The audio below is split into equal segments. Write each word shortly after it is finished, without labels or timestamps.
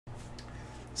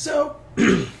So,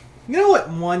 you know what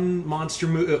one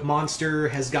monster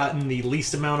has gotten the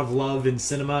least amount of love in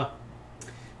cinema?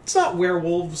 It's not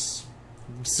werewolves,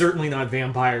 certainly not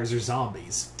vampires or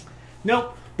zombies.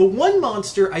 No, the one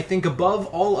monster I think above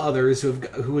all others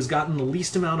who has gotten the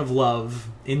least amount of love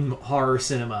in horror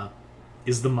cinema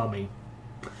is the Mummy.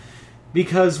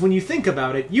 Because when you think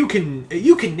about it, you can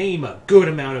name a good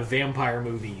amount of vampire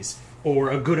movies, or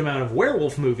a good amount of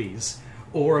werewolf movies,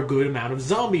 or a good amount of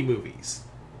zombie movies.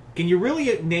 Can you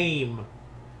really name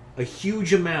a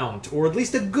huge amount, or at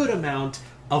least a good amount,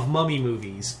 of mummy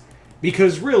movies?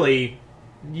 Because really,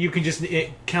 you can just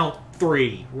count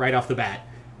 3 right off the bat.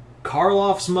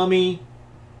 Karloff's Mummy,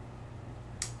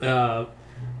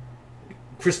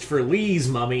 Christopher Lee's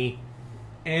Mummy,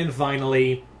 and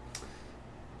finally,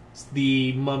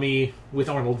 the Mummy with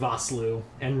Arnold Vosloo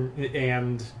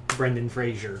and Brendan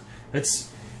Fraser. That's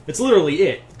literally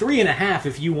it. 3.5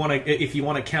 if you want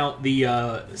to count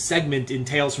the segment in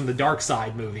Tales from the Dark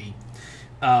Side movie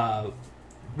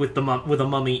with a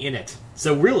mummy in it.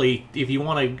 So really, if you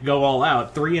want to go all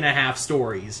out, 3.5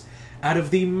 stories out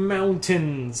of the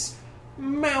mountains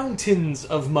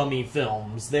of mummy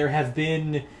films. There have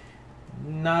been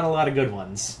not a lot of good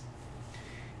ones,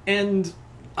 and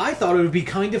I thought it would be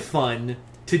kind of fun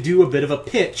to do a bit of a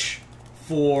pitch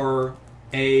for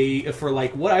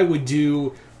like what I would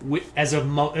do as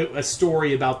a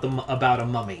story about a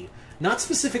mummy. Not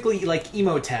specifically like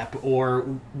Imhotep or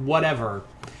whatever,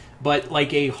 but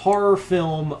like a horror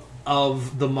film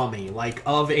of the mummy, like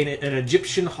of an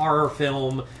Egyptian horror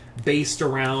film based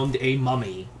around a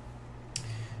mummy.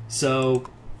 So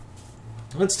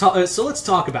let's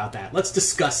talk about that. Let's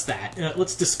discuss that.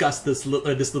 Let's discuss this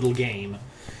little game.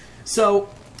 So,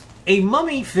 a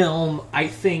mummy film, I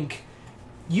think,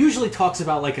 usually talks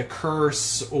about like a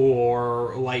curse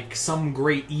or like some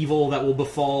great evil that will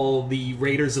befall the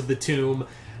raiders of the tomb,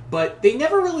 but they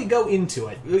never really go into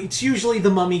it. It's usually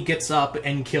the mummy gets up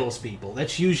and kills people.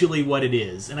 That's usually what it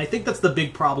is. And I think that's the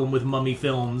big problem with mummy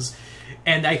films.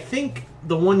 And I think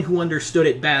the one who understood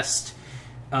it best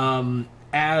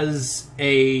as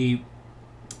a...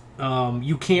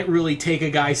 you can't really take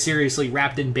a guy seriously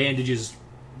wrapped in bandages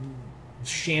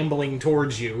shambling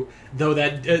towards you, though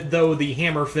the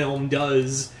Hammer film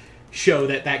does show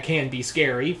that can be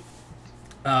scary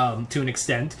to an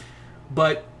extent,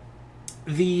 but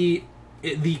the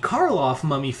Karloff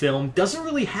mummy film doesn't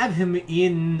really have him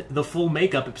in the full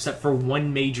makeup except for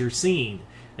one major scene.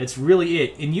 That's really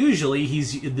it, and usually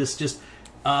he's this just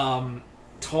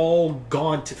tall,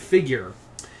 gaunt figure.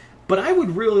 But I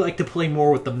would really like to play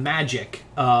more with the magic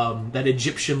that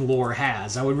Egyptian lore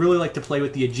has. I would really like to play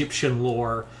with the Egyptian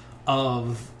lore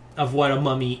of what a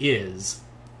mummy is.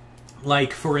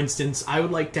 Like, for instance, I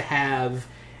would like to have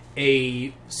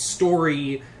a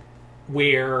story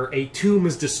where a tomb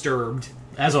is disturbed.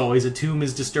 As always, a tomb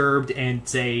is disturbed, and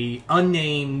it's a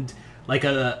unnamed, like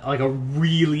a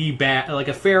really bad, like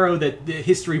a pharaoh that the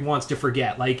history wants to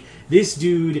forget. Like, this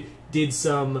dude did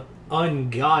some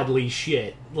ungodly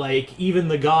shit. Like, even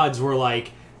the gods were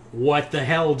like, what the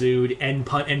hell, dude, and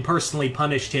personally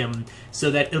punished him, so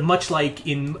that, much like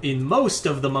in most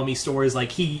of the mummy stories,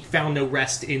 like, he found no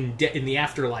rest in the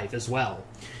afterlife as well.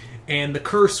 And the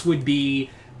curse would be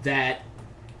that,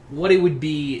 what it would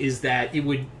be is that it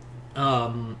would,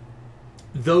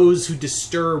 those who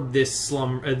disturb this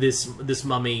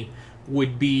mummy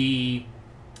would be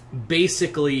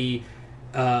basically,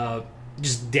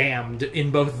 just damned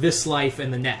in both this life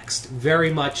and the next.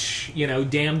 Very much,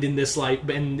 damned in this life.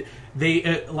 And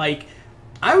they, like,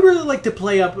 I would really like to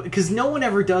play up, because no one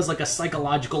ever does, like, a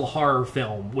psychological horror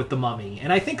film with the mummy.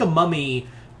 And I think a mummy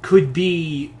could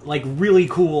be, like, really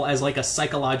cool as, like, a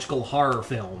psychological horror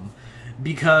film.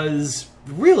 Because,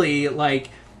 really, like,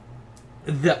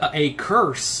 a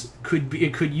curse could be,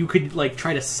 you could like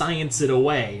try to science it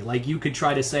away. Like, you could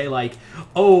try to say like,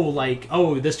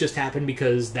 oh, this just happened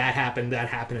because that happened,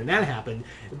 and that happened.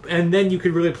 And then you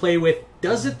could really play with,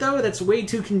 does it though? That's way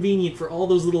too convenient for all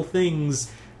those little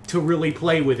things to really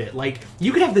play with it. Like,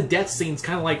 you could have the death scenes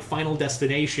kind of like Final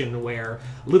Destination, where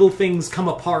little things come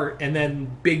apart and then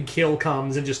big kill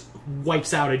comes and just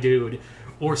wipes out a dude,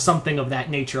 or something of that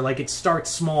nature. Like, it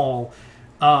starts small,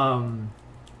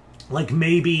 like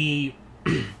maybe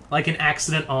like an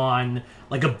accident on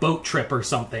like a boat trip or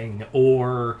something,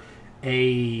 or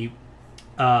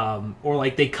or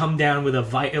like they come down with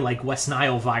a like West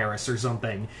Nile virus or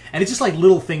something, and it's just like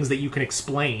little things that you can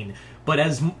explain. But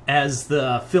as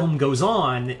the film goes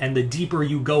on, and the deeper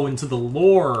you go into the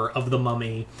lore of the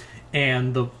mummy,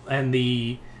 and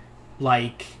the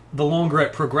like, the longer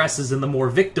it progresses and the more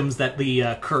victims that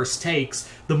the curse takes,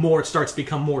 the more it starts to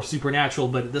become more supernatural.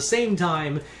 But at the same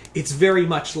time, it's very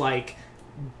much like,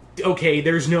 okay,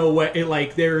 there's no way,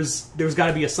 like, there's got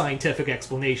to be a scientific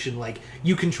explanation. Like,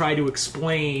 you can try to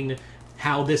explain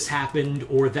how this happened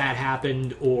or that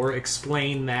happened, or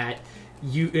explain that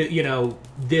you know,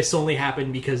 this only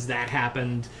happened because that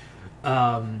happened.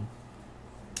 And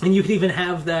you can even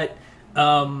have that.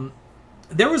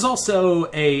 There was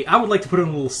also I would like to put in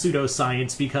a little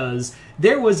pseudoscience, because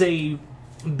there was a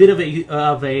bit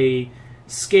of a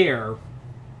scare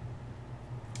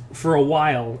for a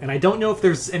while, and I don't know if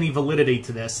there's any validity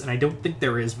to this, and I don't think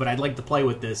there is, but I'd like to play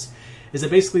with this, is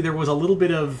that basically there was a little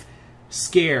bit of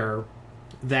scare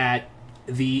that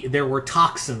there were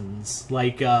toxins,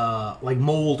 like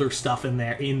mold or stuff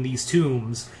in these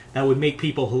tombs that would make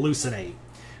people hallucinate.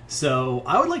 So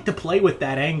I would like to play with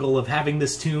that angle of having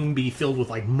this tomb be filled with,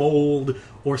 like, mold,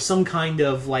 or some kind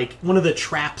of, like, one of the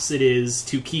traps it is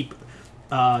to keep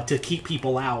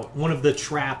people out. One of the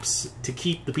traps to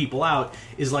keep the people out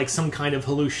is, like, some kind of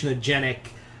hallucinogenic,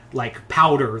 like,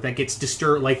 powder that gets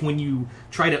disturbed, like when you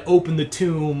try to open the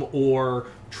tomb, or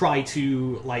try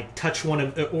to, like, touch one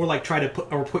of, or, like, try to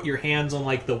put your hands on,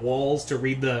 like, the walls to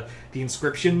read the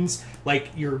inscriptions, like,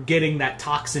 you're getting that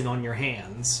toxin on your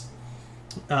hands.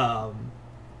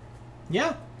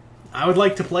 Yeah, I would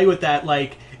like to play with that,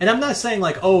 like, and I'm not saying,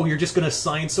 like, oh, you're just gonna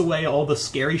science away all the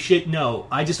scary shit. No,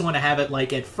 I just want to have it,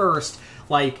 like, at first,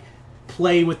 like,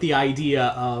 play with the idea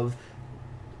of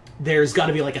there's got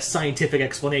to be, like, a scientific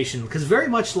explanation, because very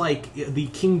much like the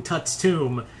King Tut's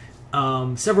tomb,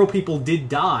 several people did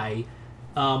die,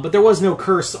 but there was no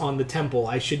curse on the temple.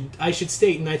 I should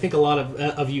state, and I think a lot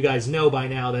of you guys know by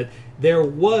now, that there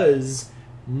was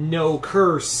no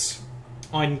curse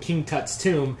on King Tut's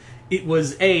tomb. It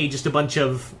was just a bunch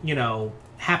of, you know,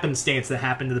 happenstance that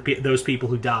happened to those people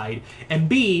who died, and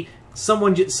B, some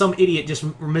idiot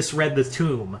just misread the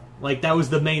tomb. Like, that was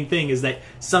the main thing, is that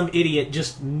some idiot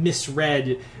just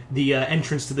misread the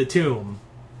entrance to the tomb,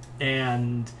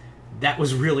 and that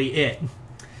was really it.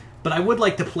 But I would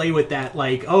like to play with that,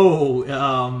 like,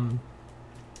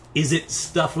 is it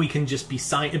stuff we can just be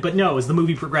but no, as the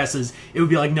movie progresses, it would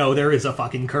be like, no, there is a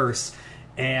fucking curse.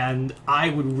 And I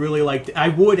would really like I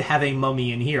would have a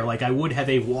mummy in here, like, I would have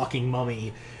a walking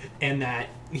mummy, and that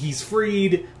he's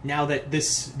freed now that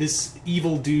this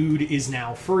evil dude is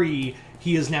now free.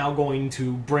 He is now going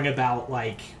to bring about,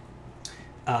 like,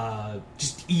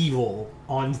 just evil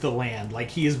onto the land. Like,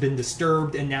 he has been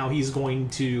disturbed, and now he's going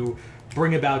to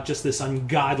bring about just this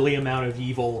ungodly amount of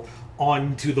evil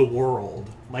onto the world.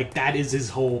 Like, that is his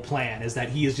whole plan, is that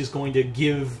he is just going to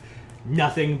give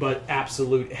nothing but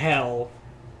absolute hell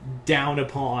down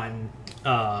upon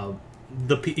onto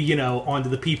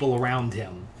the people around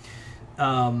him.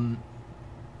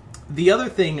 The other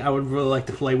thing I would really like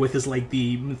to play with is, like,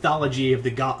 the mythology of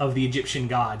the Egyptian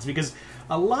gods, because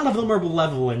a lot of them are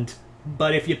malevolent,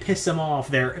 but if you piss them off,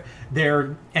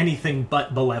 they're anything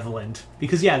but malevolent.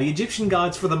 Because yeah, the Egyptian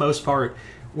gods for the most part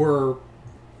were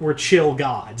chill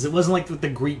gods. It wasn't like with the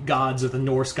Greek gods or the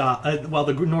Norse gods. Well,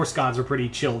 the Norse gods were pretty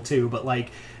chill too, but, like,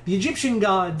 the Egyptian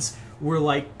gods were,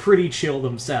 like, pretty chill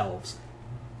themselves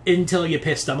until you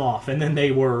pissed them off, and then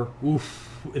they were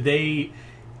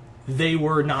they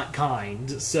were not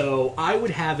kind. So I would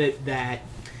have it that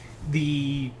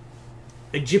the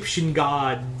Egyptian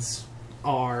gods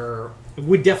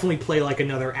would definitely play, like,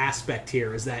 another aspect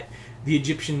here, is that the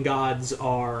Egyptian gods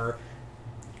are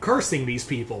cursing these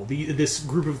people, this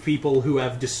group of people who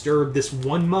have disturbed this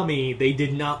one mummy they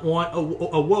did not want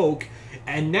awoke,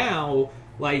 and now,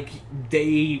 like,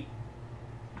 they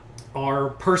are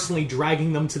personally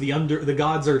dragging them to the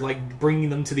gods are, like, bringing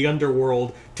them to the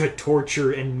underworld to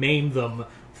torture and maim them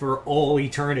for all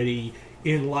eternity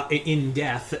in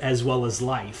death as well as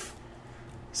life.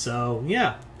 So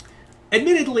yeah,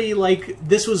 admittedly, like,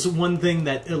 this was one thing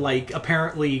that, like,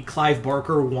 apparently Clive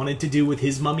Barker wanted to do with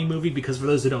his Mummy movie, because for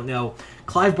those who don't know,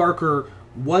 Clive Barker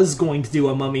was going to do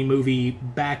a Mummy movie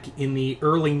back in the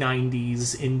early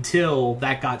 90s until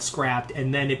that got scrapped,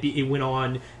 and then it went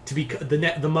on to be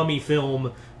the Mummy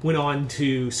film went on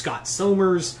to Scott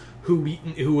Somers, who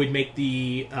would make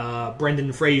the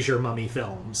Brendan Fraser Mummy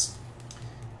films.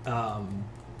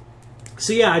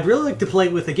 So yeah, I'd really like to play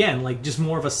with, again, like, just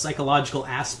more of a psychological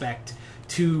aspect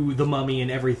to the Mummy and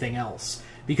everything else,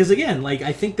 because again, like,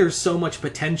 I think there's so much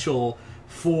potential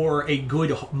for a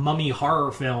good Mummy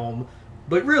horror film.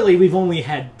 But really, we've only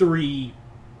had three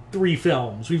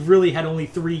films. We've really had only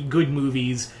 3 good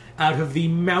movies out of the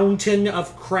mountain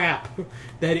of crap and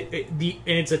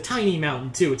it's a tiny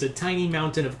mountain too. It's a tiny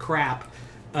mountain of crap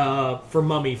for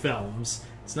Mummy films.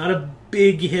 It's not a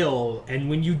big hill, and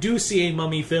when you do see a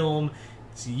mummy film,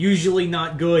 it's usually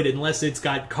not good unless it's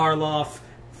got Karloff,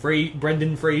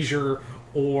 Brendan Fraser,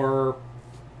 or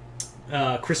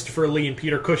Christopher Lee and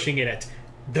Peter Cushing in it.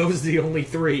 Those are the only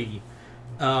three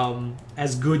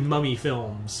as good mummy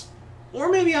films. Or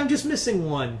maybe I'm just missing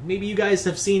one. Maybe you guys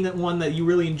have seen that one that you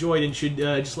really enjoyed and should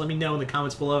just let me know in the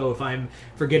comments below if I'm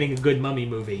forgetting a good mummy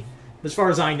movie. As far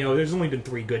as I know, there's only been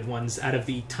 3 good ones out of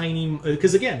the tiny...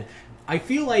 Because again, I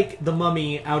feel like The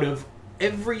Mummy, out of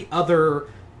every other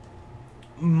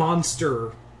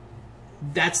monster,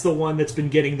 that's the one that's been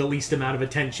getting the least amount of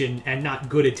attention, and not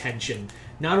good attention.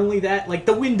 Not only that, like,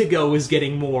 the Wendigo is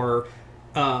getting more...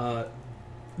 I'm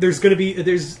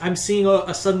seeing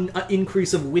a sudden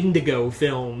increase of Wendigo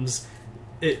films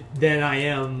than I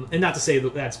am... And not to say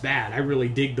that that's bad. I really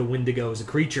dig the Wendigo as a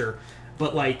creature.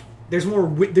 But, like... There's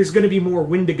going to be more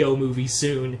Wendigo movies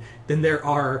soon than there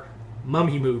are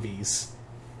mummy movies.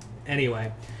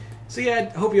 Anyway, so yeah,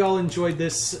 I hope you all enjoyed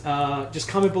this. Just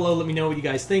comment below, let me know what you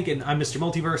guys think, and I'm Mr.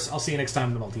 Multiverse. I'll see you next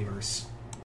time in the Multiverse.